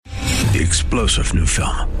The explosive new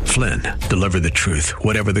film, Flynn, deliver the truth,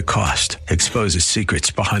 whatever the cost, exposes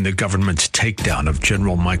secrets behind the government's takedown of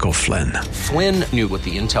General Michael Flynn. Flynn knew what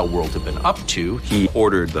the intel world had been up to. He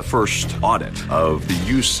ordered the first audit of the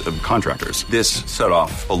use of contractors. This set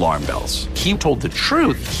off alarm bells. He told the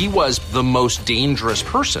truth. He was the most dangerous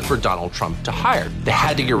person for Donald Trump to hire. They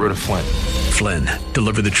had to get rid of Flynn. Flynn,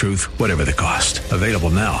 deliver the truth, whatever the cost. Available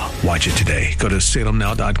now. Watch it today. Go to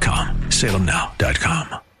salemnow.com.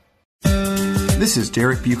 salemnow.com. This is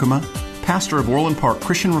Derek Buikema, pastor of Orland Park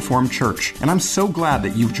Christian Reformed Church, and I'm so glad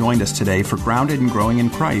that you've joined us today for Grounded and Growing in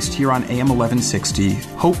Christ here on AM 1160,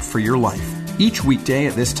 Hope for Your Life. Each weekday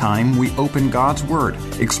at this time, we open God's Word,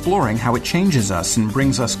 exploring how it changes us and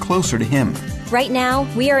brings us closer to Him. Right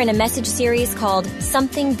now, we are in a message series called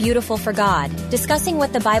Something Beautiful for God, discussing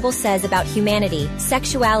what the Bible says about humanity,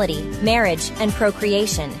 sexuality, marriage, and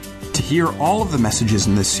procreation. To hear all of the messages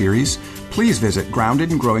in this series, please visit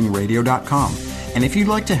groundedandgrowingradio.com. And if you'd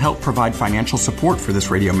like to help provide financial support for this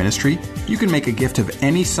radio ministry, you can make a gift of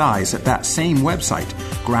any size at that same website,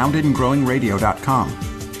 groundedandgrowingradio.com.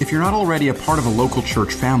 If you're not already a part of a local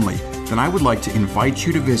church family, then I would like to invite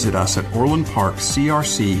you to visit us at Orland Park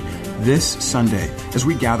CRC this Sunday as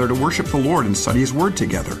we gather to worship the Lord and study His Word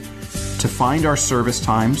together. To find our service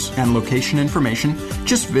times and location information,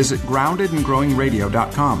 just visit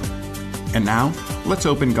groundedandgrowingradio.com. And now, let's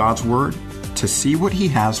open God's Word to see what He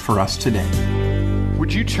has for us today.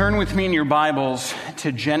 Would you turn with me in your Bibles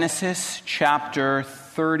to Genesis chapter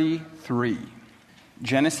 33?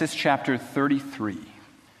 Genesis chapter 33.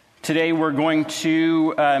 Today we're going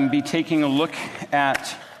to be taking a look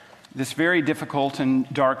at this very difficult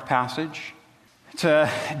and dark passage. It's a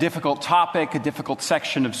difficult topic, a difficult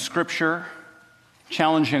section of Scripture.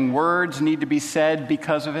 Challenging words need to be said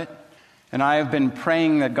because of it. And I have been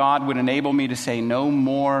praying that God would enable me to say no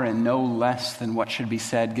more and no less than what should be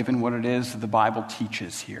said, given what it is that the Bible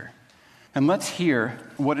teaches here. And let's hear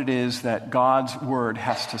what it is that God's Word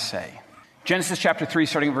has to say. Genesis chapter 3,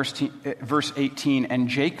 starting at verse 18, "And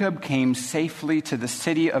Jacob came safely to the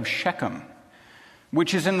city of Shechem,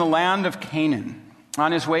 which is in the land of Canaan,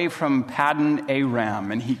 on his way from Paddan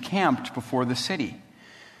Aram, and he camped before the city.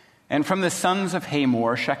 And from the sons of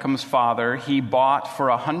Hamor, Shechem's father, he bought for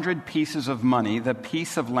 100 pieces of money the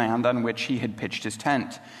piece of land on which he had pitched his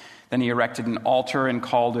tent. Then he erected an altar and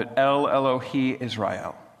called it El Elohe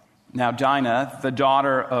Israel. Now Dinah, the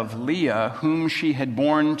daughter of Leah, whom she had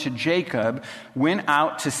borne to Jacob, went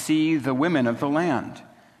out to see the women of the land.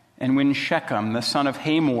 And when Shechem, the son of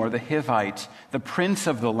Hamor the Hivite, the prince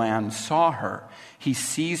of the land, saw her, he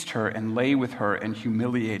seized her and lay with her and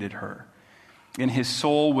humiliated her. And his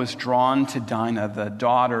soul was drawn to Dinah, the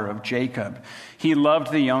daughter of Jacob. He loved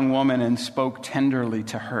the young woman and spoke tenderly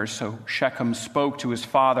to her. So Shechem spoke to his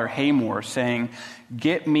father Hamor, saying,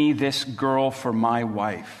 'Get me this girl for my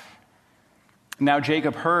wife.' Now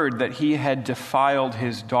Jacob heard that he had defiled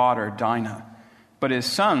his daughter Dinah, but his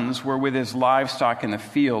sons were with his livestock in the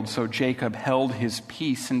field, so Jacob held his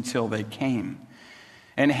peace until they came.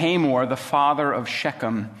 And Hamor, the father of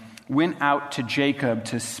Shechem, went out to Jacob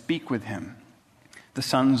to speak with him. The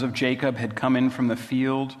sons of Jacob had come in from the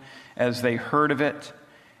field as they heard of it,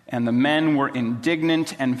 and the men were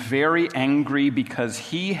indignant and very angry because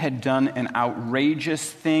he had done an outrageous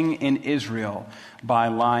thing in Israel by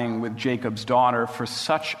lying with Jacob's daughter, for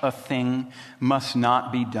such a thing must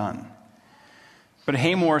not be done. But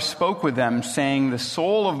Hamor spoke with them, saying, 'The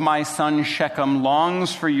soul of my son Shechem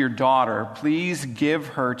longs for your daughter. Please give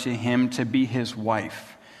her to him to be his wife.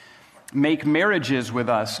 Make marriages with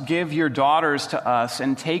us, give your daughters to us,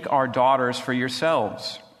 and take our daughters for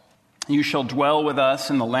yourselves. You shall dwell with us,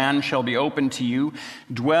 and the land shall be open to you.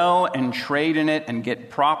 Dwell and trade in it, and get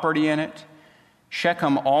property in it.'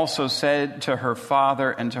 Shechem also said to her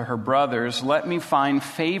father and to her brothers, 'Let me find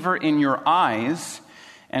favor in your eyes,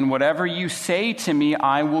 and whatever you say to me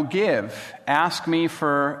I will give. Ask me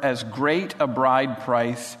for as great a bride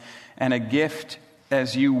price and a gift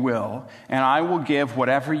as you will, and I will give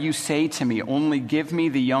whatever you say to me. Only give me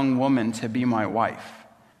the young woman to be my wife.'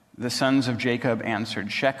 The sons of Jacob answered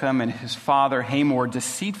Shechem and his father Hamor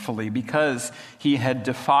deceitfully, because he had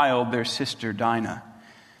defiled their sister Dinah.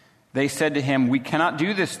 They said to him, 'We cannot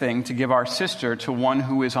do this thing to give our sister to one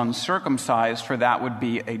who is uncircumcised, for that would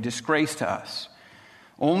be a disgrace to us.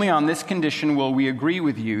 Only on this condition will we agree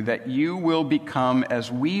with you, that you will become as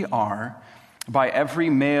we are, by every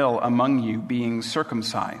male among you being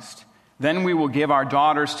circumcised. Then we will give our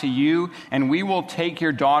daughters to you, and we will take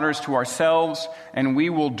your daughters to ourselves, and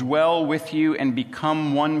we will dwell with you and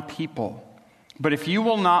become one people. But if you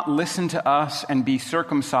will not listen to us and be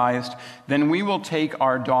circumcised, then we will take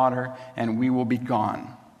our daughter and we will be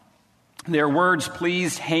gone.' Their words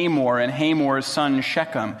pleased Hamor and Hamor's son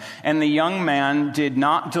Shechem, and the young man did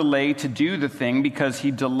not delay to do the thing because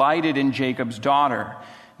he delighted in Jacob's daughter.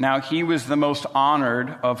 Now he was the most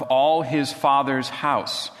honored of all his father's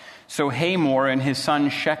house. So Hamor and his son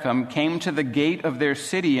Shechem came to the gate of their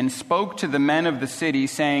city and spoke to the men of the city,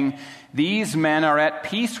 saying, "These men are at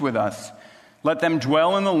peace with us. Let them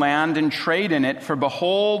dwell in the land and trade in it, for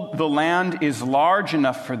behold, the land is large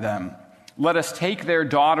enough for them. Let us take their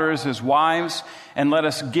daughters as wives, and let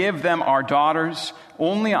us give them our daughters.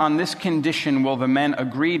 Only on this condition will the men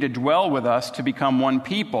agree to dwell with us to become one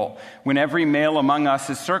people, when every male among us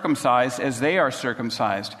is circumcised as they are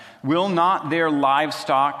circumcised. Will not their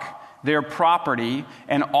livestock, their property,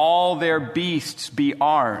 and all their beasts be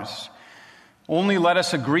ours? Only let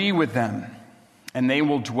us agree with them, and they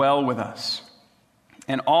will dwell with us."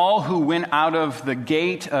 And all who went out of the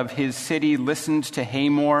gate of his city listened to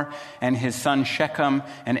Hamor and his son Shechem,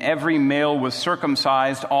 and every male was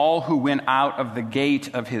circumcised, all who went out of the gate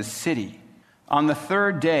of his city. On the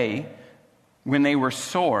third day, when they were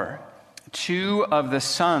sore, two of the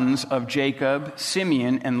sons of Jacob,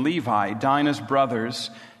 Simeon and Levi, Dinah's brothers,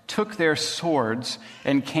 took their swords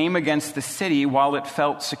and came against the city while it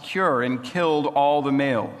felt secure and killed all the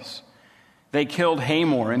males. They killed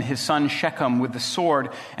Hamor and his son Shechem with the sword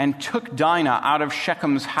and took Dinah out of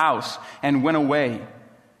Shechem's house and went away.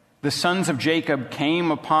 The sons of Jacob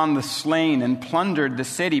came upon the slain and plundered the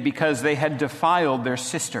city because they had defiled their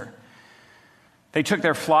sister. They took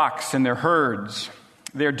their flocks and their herds,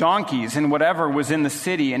 their donkeys and whatever was in the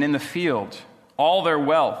city and in the field, all their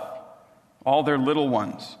wealth, all their little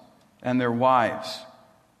ones and their wives,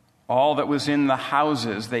 all that was in the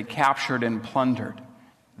houses they captured and plundered.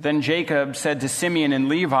 Then Jacob said to Simeon and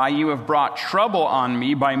Levi, "You have brought trouble on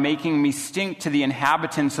me by making me stink to the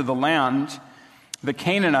inhabitants of the land, the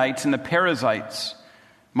Canaanites and the Perizzites.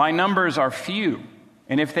 My numbers are few,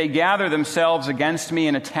 and if they gather themselves against me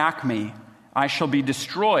and attack me, I shall be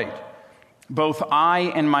destroyed, both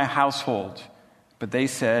I and my household." But they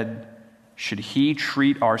said, "Should he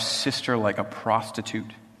treat our sister like a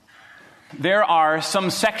prostitute?" There are some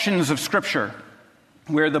sections of Scripture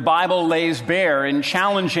where the Bible lays bare in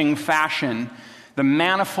challenging fashion the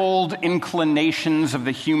manifold inclinations of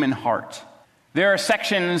the human heart. There are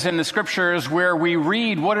sections in the Scriptures where we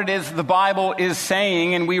read what it is the Bible is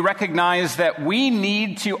saying, and we recognize that we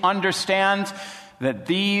need to understand that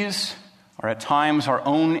these are at times our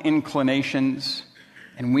own inclinations,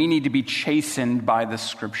 and we need to be chastened by the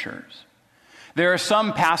Scriptures. There are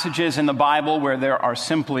some passages in the Bible where there are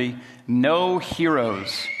simply no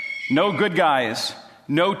heroes, no good guys,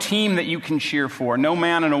 no team that you can cheer for, no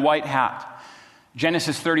man in a white hat.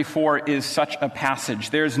 Genesis 34 is such a passage.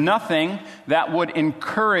 There's nothing that would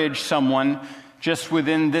encourage someone just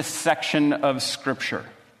within this section of Scripture.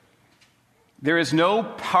 There is no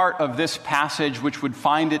part of this passage which would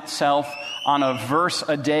find itself on a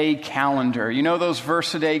verse-a-day calendar. You know those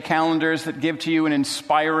verse-a-day calendars that give to you an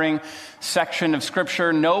inspiring section of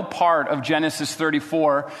Scripture? No part of Genesis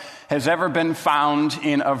 34 has ever been found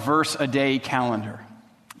in a verse-a-day calendar.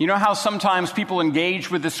 You know how sometimes people engage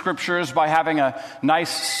with the Scriptures by having a nice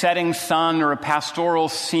setting sun or a pastoral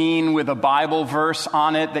scene with a Bible verse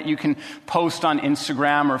on it that you can post on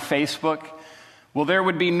Instagram or Facebook? Well, there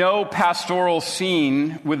would be no pastoral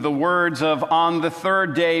scene with the words of, "On the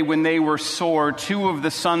third day when they were sore, two of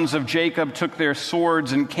the sons of Jacob took their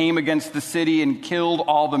swords and came against the city and killed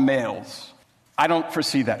all the males." I don't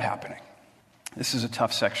foresee that happening. This is a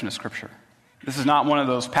tough section of Scripture. This is not one of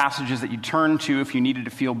those passages that you turn to if you needed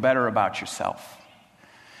to feel better about yourself.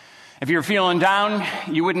 If you're feeling down,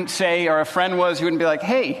 you wouldn't say, or a friend was, you wouldn't be like,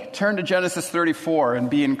 "Hey, turn to Genesis 34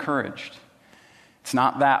 and be encouraged." It's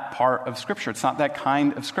not that part of Scripture. It's not that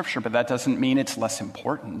kind of Scripture, but that doesn't mean it's less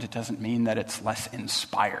important. It doesn't mean that it's less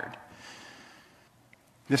inspired.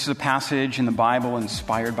 This is a passage in the Bible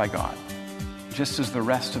inspired by God, just as the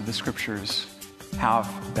rest of the Scriptures have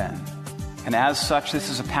been. And as such, this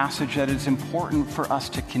is a passage that is important for us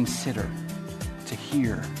to consider, to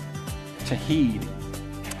hear, to heed.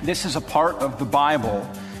 This is a part of the Bible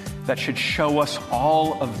that should show us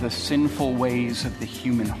all of the sinful ways of the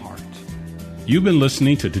human heart. You've been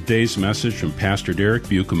listening to today's message from Pastor Derek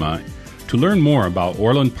Buikema. To learn more about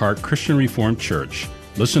Orland Park Christian Reformed Church,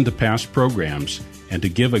 listen to past programs, and to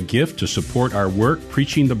give a gift to support our work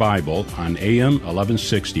preaching the Bible on AM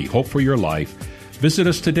 1160 Hope for Your Life, visit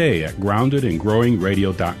us today at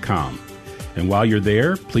groundedandgrowingradio.com. And while you're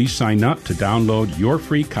there, please sign up to download your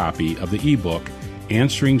free copy of the ebook,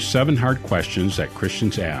 Answering 7 Hard Questions That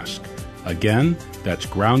Christians Ask. Again, that's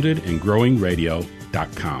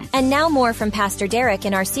groundedandgrowingradio.com. And now more from Pastor Derek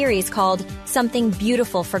in our series called Something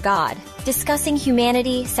Beautiful for God. discussing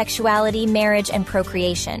humanity, sexuality, marriage, and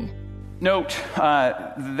procreation. Note,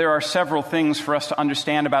 there are several things for us to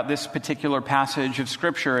understand about this particular passage of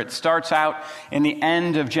Scripture. It starts out in the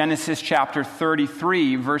end of Genesis chapter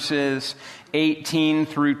 33, verses 18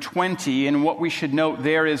 through 20. And what we should note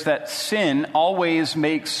there is that sin always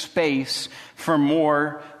makes space for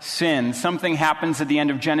more sin. Something happens at the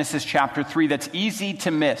end of Genesis chapter 3 that's easy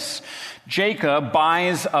to miss. Jacob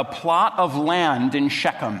buys a plot of land in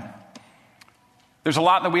Shechem. There's a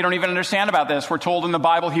lot that we don't even understand about this. We're told in the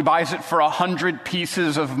Bible he buys it for 100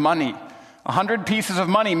 pieces of money. 100 pieces of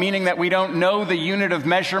money, meaning that we don't know the unit of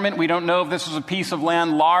measurement. We don't know if this was a piece of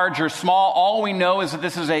land large or small. All we know is that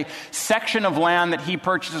this is a section of land that he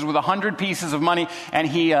purchases with 100 pieces of money, and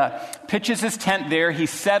he pitches his tent there, he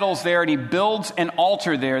settles there, and he builds an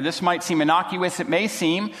altar there. This might seem innocuous. It may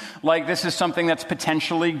seem like this is something that's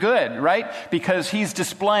potentially good, right? Because he's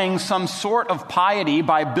displaying some sort of piety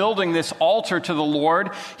by building this altar to the Lord.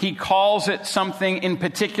 He calls it something in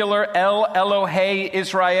particular, El Elohe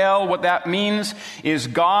Israel. What that means is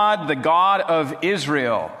God, the God of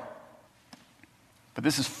Israel. But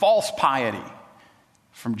this is false piety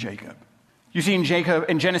from Jacob. You see, in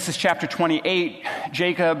Genesis chapter 28,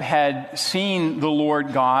 Jacob had seen the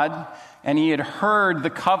Lord God, and he had heard the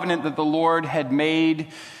covenant that the Lord had made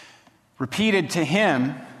repeated to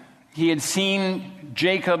him. He had seen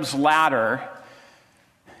Jacob's ladder,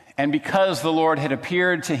 and because the Lord had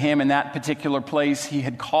appeared to him in that particular place, he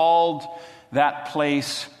had called that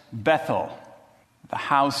place Bethel, the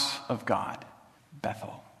house of God.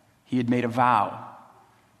 Bethel. He had made a vow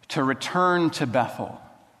to return to Bethel.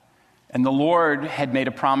 And the Lord had made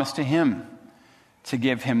a promise to him to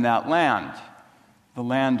give him that land, the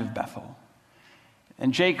land of Bethel.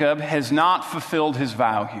 And Jacob has not fulfilled his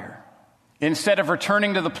vow here. Instead of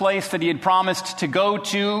returning to the place that he had promised to go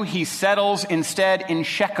to, he settles instead in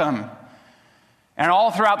Shechem. And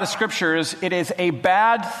all throughout the Scriptures, it is a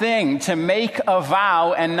bad thing to make a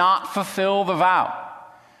vow and not fulfill the vow.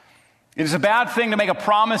 It is a bad thing to make a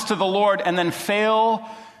promise to the Lord and then fail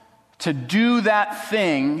to do that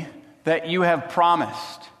thing that you have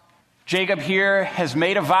promised. Jacob here has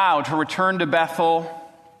made a vow to return to Bethel,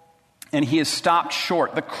 and he has stopped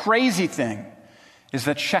short. The crazy thing is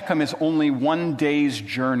that Shechem is only 1 day's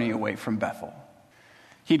journey away from Bethel.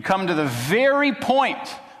 He'd come to the very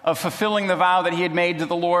point of fulfilling the vow that he had made to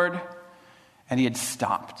the Lord, and he had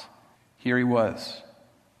stopped. Here he was.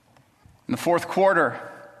 In the fourth quarter,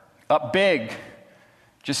 up big,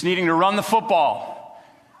 just needing to run the football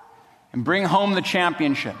and bring home the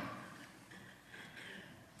championship.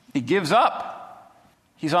 He gives up.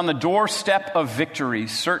 He's on the doorstep of victory,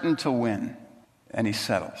 certain to win, and he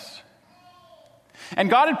settles. And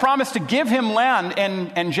God had promised to give him land,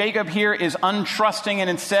 and Jacob here is untrusting, and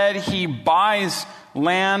instead he buys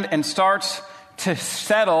land and starts to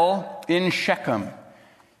settle in Shechem.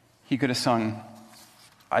 He could have sung,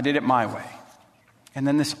 I did it my way. And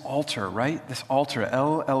then this altar, right? This altar,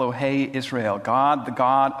 El Elohe Israel, God, the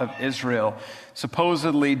God of Israel,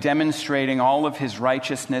 supposedly demonstrating all of his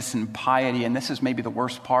righteousness and piety. And this is maybe the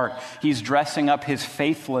worst part. He's dressing up his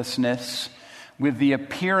faithlessness with the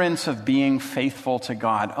appearance of being faithful to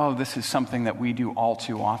God. Oh, this is something that we do all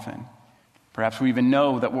too often. Perhaps we even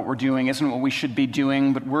know that what we're doing isn't what we should be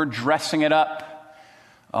doing, but we're dressing it up.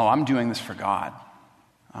 Oh, I'm doing this for God.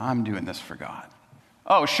 I'm doing this for God.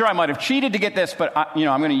 Oh, sure, I might have cheated to get this, but I'm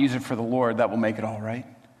going to use it for the Lord. That will make it all right.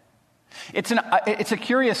 It's a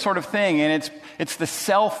curious sort of thing, and it's the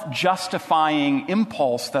self-justifying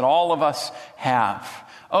impulse that all of us have.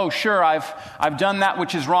 Oh, sure, I've done that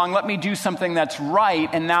which is wrong. Let me do something that's right,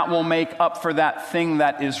 and that will make up for that thing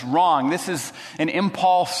that is wrong. This is an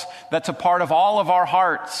impulse that's a part of all of our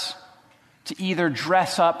hearts, to either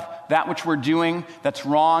dress up that which we're doing that's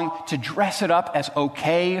wrong, to dress it up as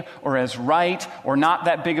okay or as right or not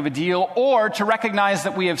that big of a deal, or to recognize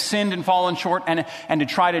that we have sinned and fallen short and to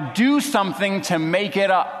try to do something to make it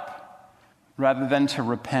up rather than to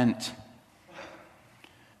repent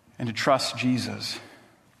and to trust Jesus.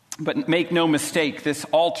 But make no mistake, this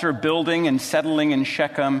altar building and settling in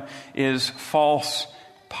Shechem is false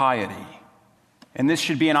piety. And this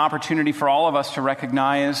should be an opportunity for all of us to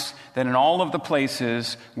recognize that in all of the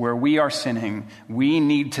places where we are sinning, we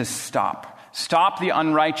need to stop. Stop the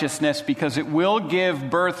unrighteousness, because it will give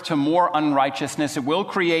birth to more unrighteousness. It will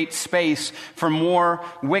create space for more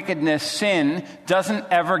wickedness. Sin doesn't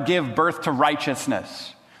ever give birth to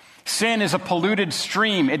righteousness. Sin is a polluted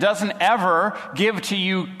stream. It doesn't ever give to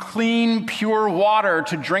you clean, pure water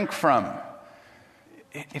to drink from.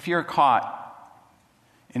 If you're caught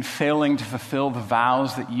in failing to fulfill the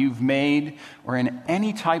vows that you've made, or in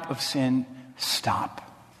any type of sin, stop.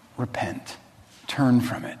 repent. Turn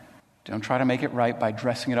from it. Don't try to make it right by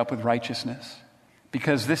dressing it up with righteousness,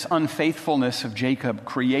 because this unfaithfulness of Jacob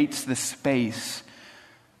creates the space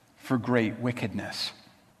for great wickedness.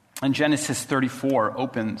 And Genesis 34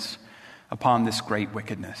 opens upon this great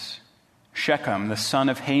wickedness. Shechem, the son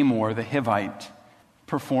of Hamor the Hivite,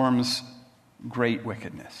 performs great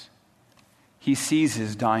wickedness. He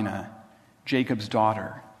seizes Dinah, Jacob's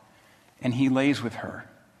daughter, and he lays with her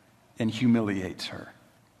and humiliates her.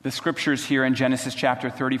 The scriptures here in Genesis chapter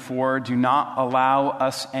 34 do not allow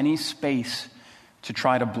us any space to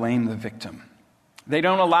try to blame the victim. They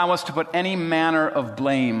don't allow us to put any manner of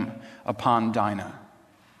blame upon Dinah,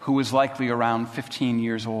 who was likely around 15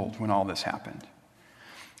 years old when all this happened.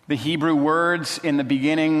 The Hebrew words in the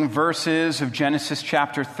beginning verses of Genesis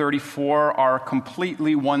chapter 34 are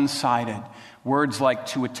completely one-sided. Words like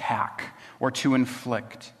to attack or to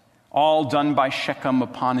inflict, all done by Shechem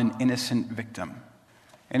upon an innocent victim.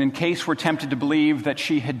 And in case we're tempted to believe that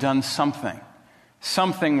she had done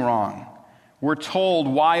something wrong, we're told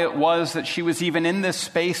why it was that she was even in this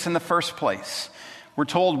space in the first place. We're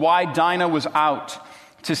told why Dinah was out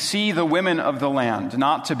to see the women of the land,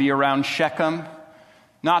 not to be around Shechem,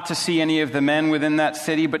 not to see any of the men within that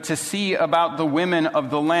city, but to see about the women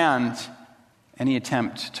of the land. Any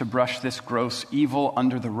attempt to brush this gross evil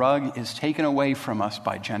under the rug is taken away from us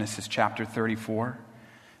by Genesis chapter 34.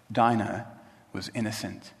 Dinah was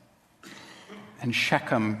innocent. And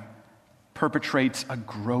Shechem perpetrates a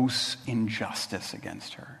gross injustice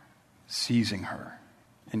against her, seizing her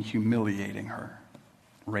and humiliating her,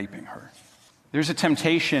 raping her. There's a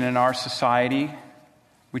temptation in our society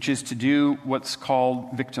which is to do what's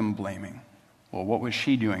called victim blaming. Well, what was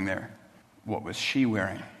she doing there? What was she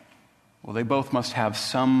wearing? Well, they both must have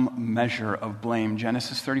some measure of blame.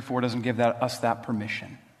 Genesis 34 doesn't give us that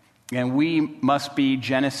permission. And we must be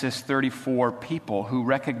Genesis 34 people who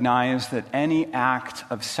recognize that any act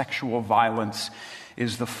of sexual violence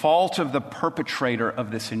is the fault of the perpetrator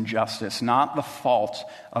of this injustice, not the fault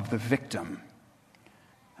of the victim.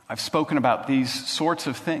 I've spoken about these sorts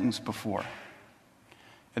of things before.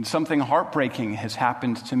 And something heartbreaking has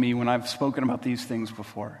happened to me when I've spoken about these things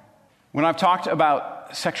before. When I've talked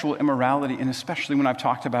about sexual immorality, and especially when I've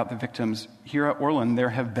talked about the victims here at Orland, there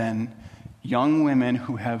have been young women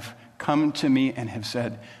who have come to me and have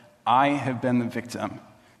said, I have been the victim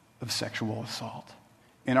of sexual assault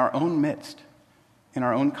in our own midst, in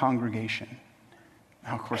our own congregation.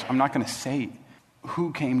 Now, of course, I'm not going to say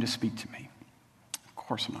who came to speak to me. Of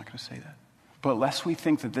course, I'm not going to say that. But lest we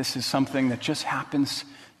think that this is something that just happens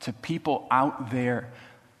to people out there,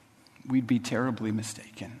 we'd be terribly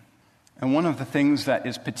mistaken. And one of the things that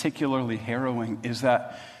is particularly harrowing is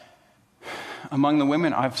that among the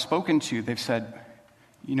women I've spoken to, they've said,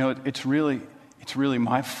 it's really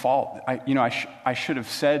my fault. I should have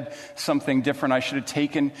said something different. I should have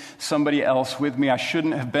taken somebody else with me. I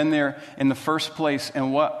shouldn't have been there in the first place.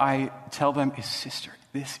 And what I tell them is, sister,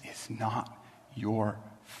 this is not your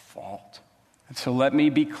fault. And so let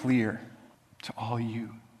me be clear to all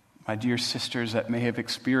you, my dear sisters that may have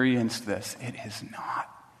experienced this. It is not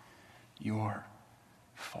your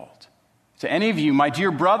fault. To any of you, my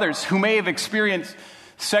dear brothers, who may have experienced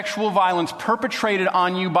sexual violence perpetrated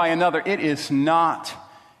on you by another, it is not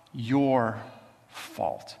your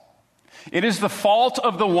fault. It is the fault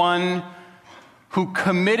of the one who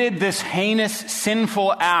committed this heinous,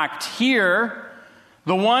 sinful act. Here,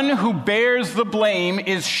 the one who bears the blame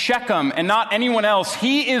is Shechem and not anyone else.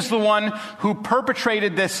 He is the one who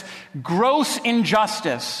perpetrated this gross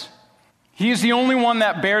injustice. He is the only one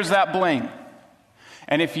that bears that blame.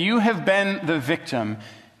 And if you have been the victim,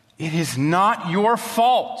 it is not your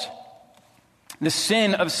fault. The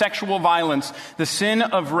sin of sexual violence, the sin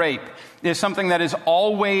of rape, is something that is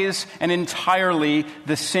always and entirely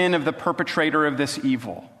the sin of the perpetrator of this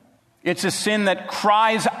evil. It's a sin that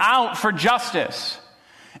cries out for justice.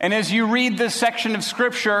 And as you read this section of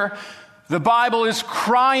Scripture, the Bible is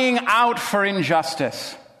crying out for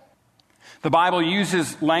injustice. The Bible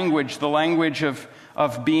uses language, the language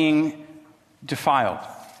of being defiled.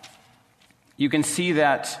 You can see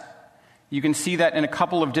that in a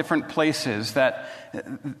couple of different places, that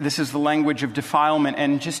this is the language of defilement.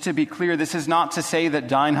 And just to be clear, this is not to say that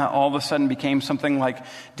Dinah all of a sudden became something like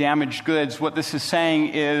damaged goods. What this is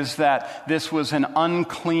saying is that this was an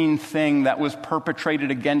unclean thing that was perpetrated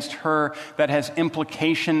against her that has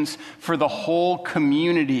implications for the whole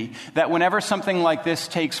community. That whenever something like this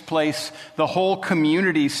takes place, the whole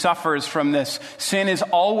community suffers from this. Sin is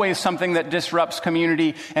always something that disrupts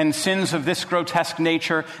community, and sins of this grotesque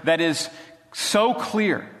nature that is so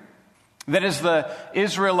clear That as the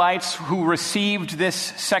Israelites who received this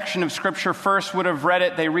section of Scripture first would have read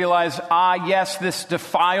it, they realized, yes, this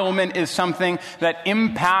defilement is something that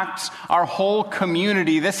impacts our whole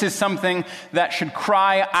community. This is something that should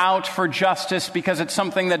cry out for justice because it's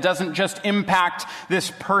something that doesn't just impact this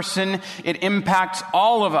person, it impacts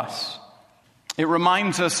all of us. It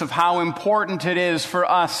reminds us of how important it is for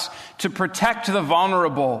us to protect the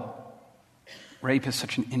vulnerable. Rape is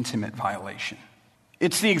such an intimate violation.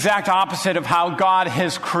 It's the exact opposite of how God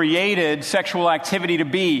has created sexual activity to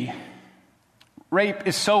be. Rape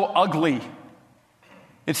is so ugly.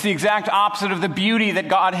 It's the exact opposite of the beauty that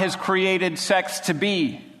God has created sex to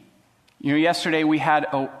be. Yesterday we had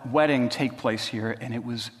a wedding take place here, and it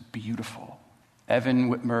was beautiful. Evan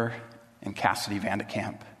Whitmer and Cassidy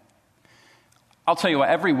Vandekamp. I'll tell you what,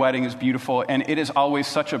 every wedding is beautiful, and it is always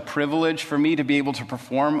such a privilege for me to be able to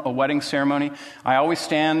perform a wedding ceremony. I always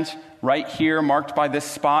stand right here, marked by this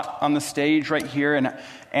spot on the stage right here,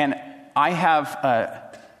 and I have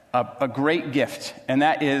a great gift, and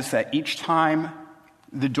that is that each time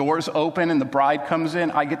the doors open and the bride comes in,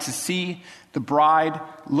 I get to see the bride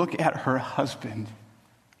look at her husband.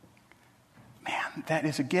 Man, that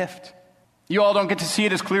is a gift. You all don't get to see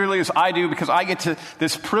it as clearly as I do because I get to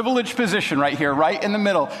this privileged position right here, right in the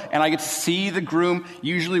middle, and I get to see the groom,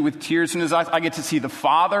 usually with tears in his eyes. I get to see the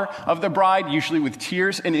father of the bride, usually with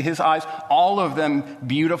tears in his eyes, all of them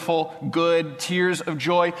beautiful, good, tears of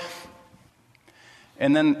joy.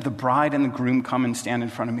 And then the bride and the groom come and stand in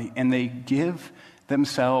front of me, and they give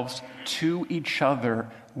themselves to each other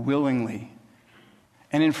willingly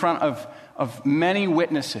and in front of many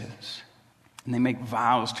witnesses, and they make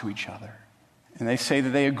vows to each other. And they say that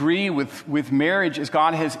they agree with marriage as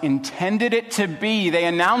God has intended it to be. They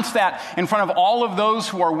announce that in front of all of those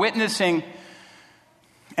who are witnessing.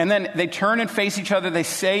 And then they turn and face each other. They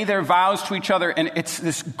say their vows to each other. And it's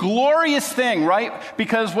this glorious thing, right?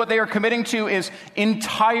 Because what they are committing to is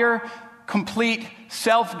entire, complete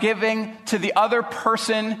self-giving to the other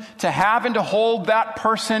person, to have and to hold that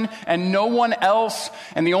person and no one else.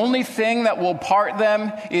 And the only thing that will part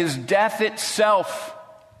them is death itself.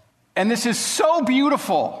 And this is so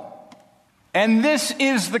beautiful. And this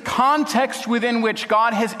is the context within which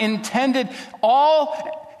God has intended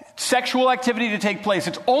all sexual activity to take place.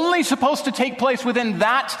 It's only supposed to take place within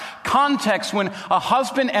that context when a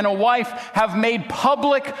husband and a wife have made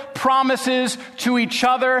public promises to each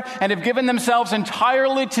other and have given themselves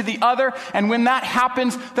entirely to the other. And when that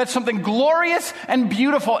happens, that's something glorious and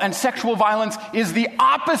beautiful. And sexual violence is the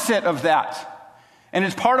opposite of that. And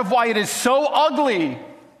it's part of why it is so ugly.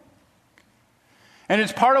 And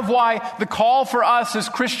it's part of why the call for us as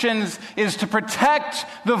Christians is to protect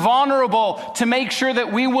the vulnerable, to make sure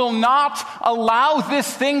that we will not allow this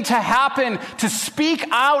thing to happen, to speak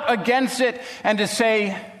out against it, and to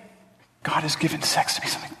say, God has given sex to be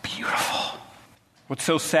something beautiful. What's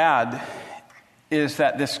so sad is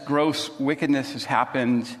that this gross wickedness has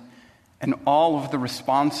happened, and all of the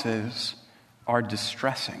responses are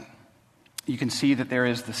distressing. You can see that there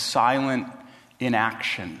is the silent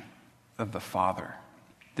inaction of the father.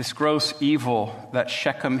 This gross evil that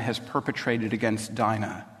Shechem has perpetrated against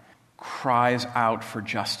Dinah cries out for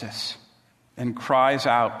justice and cries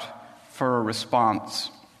out for a response.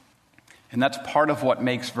 And that's part of what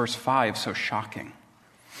makes verse 5 so shocking.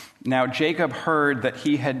 Now Jacob heard that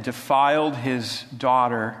he had defiled his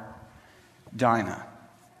daughter Dinah,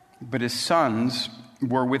 but his sons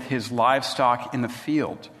were with his livestock in the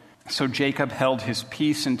field. So Jacob held his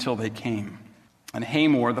peace until they came. And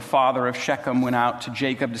Hamor, the father of Shechem, went out to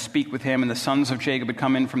Jacob to speak with him, and the sons of Jacob had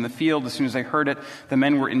come in from the field. As soon as they heard it, the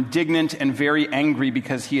men were indignant and very angry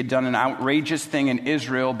because he had done an outrageous thing in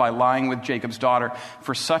Israel by lying with Jacob's daughter.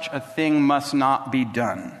 For such a thing must not be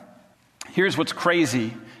done. Here's what's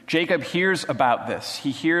crazy. Jacob hears about this.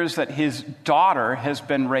 He hears that his daughter has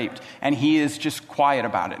been raped, and he is just quiet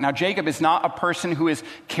about it. Now, Jacob is not a person who is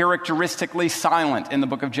characteristically silent in the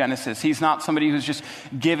book of Genesis. He's not somebody who's just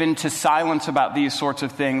given to silence about these sorts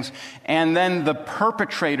of things. And then the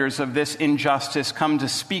perpetrators of this injustice come to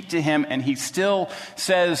speak to him, and he still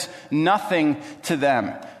says nothing to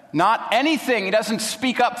them. Not anything. He doesn't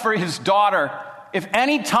speak up for his daughter. If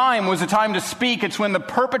any time was a time to speak, it's when the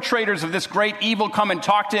perpetrators of this great evil come and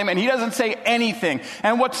talk to him, and he doesn't say anything.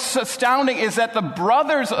 And what's astounding is that the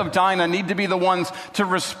brothers of Dinah need to be the ones to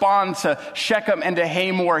respond to Shechem and to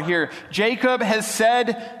Hamor here. Jacob has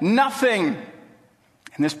said nothing.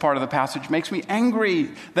 And this part of the passage makes me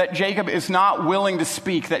angry that Jacob is not willing to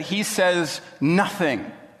speak, that he says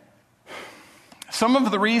nothing. Some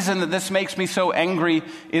of the reason that this makes me so angry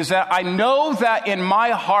is that I know that in my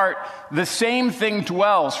heart the same thing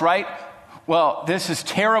dwells, right? Well, this is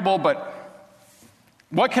terrible, but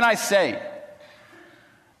What can I say?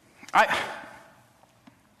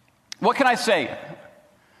 What can I say? I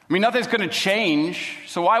mean, nothing's going to change,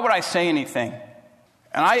 so why would I say anything?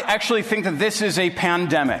 And I actually think that this is a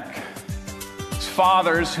pandemic. It's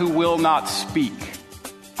fathers who will not speak.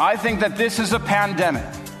 I think that this is a pandemic.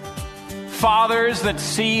 Fathers that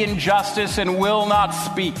see injustice and will not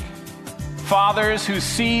speak. Fathers who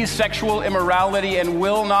see sexual immorality and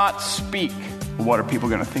will not speak. What are people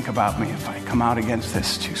going to think about me if I come out against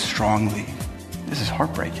this too strongly? This is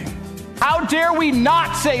heartbreaking. How dare we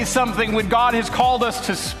not say something when God has called us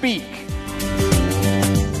to speak?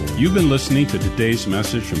 You've been listening to today's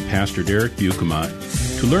message from Pastor Derek Buikema.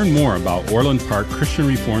 To learn more about Orland Park Christian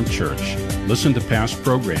Reformed Church, listen to past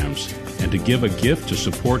programs, and to give a gift to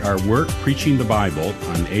support our work preaching the Bible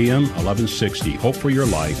on AM 1160, Hope for Your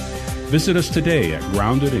Life, visit us today at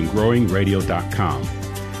groundedandgrowingradio.com.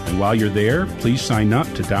 And while you're there, please sign up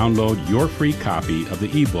to download your free copy of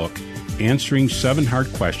the ebook, Answering 7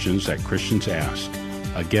 Hard Questions That Christians Ask.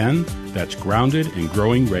 Again, that's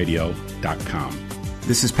groundedandgrowingradio.com.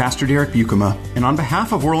 This is Pastor Derek Buikema, and on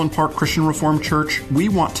behalf of Orland Park Christian Reformed Church, we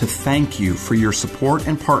want to thank you for your support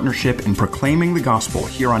and partnership in proclaiming the gospel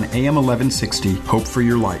here on AM 1160, Hope for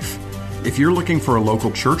Your Life. If you're looking for a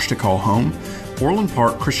local church to call home, Orland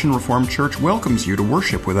Park Christian Reformed Church welcomes you to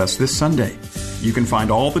worship with us this Sunday. You can find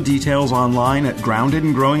all the details online at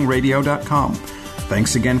groundedandgrowingradio.com.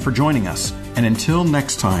 Thanks again for joining us, and until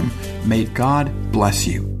next time, may God bless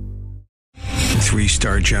you.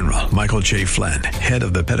 3-star General Michael J. Flynn, head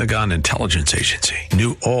of the Pentagon Intelligence Agency,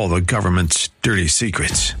 knew all the government's dirty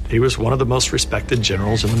secrets. He was one of the most respected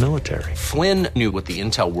generals in the military. Flynn knew what the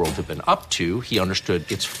intel world had been up to. He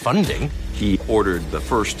understood its funding. He ordered the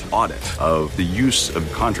first audit of the use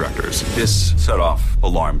of contractors. This set off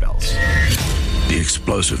alarm bells. The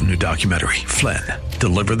explosive new documentary, Flynn,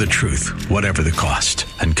 Deliver the Truth, Whatever the Cost,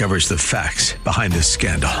 uncovers the facts behind this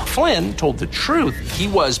scandal. Flynn told the truth. He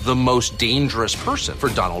was the most dangerous person for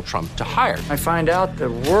Donald Trump to hire. I find out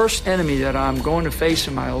the worst enemy that I'm going to face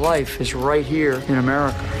in my life is right here in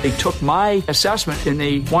America. They took my assessment and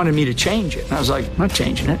they wanted me to change it. And I was like, I'm not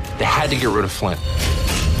changing it. They had to get rid of Flynn.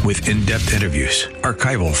 With in-depth interviews,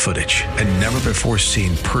 archival footage, and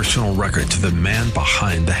never-before-seen personal records of the man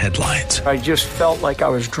behind the headlines. I just felt like I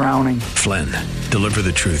was drowning. Flynn, Deliver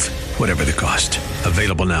the Truth, Whatever the Cost.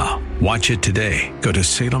 Available now. Watch it today. Go to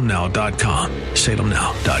salemnow.com.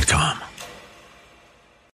 salemnow.com.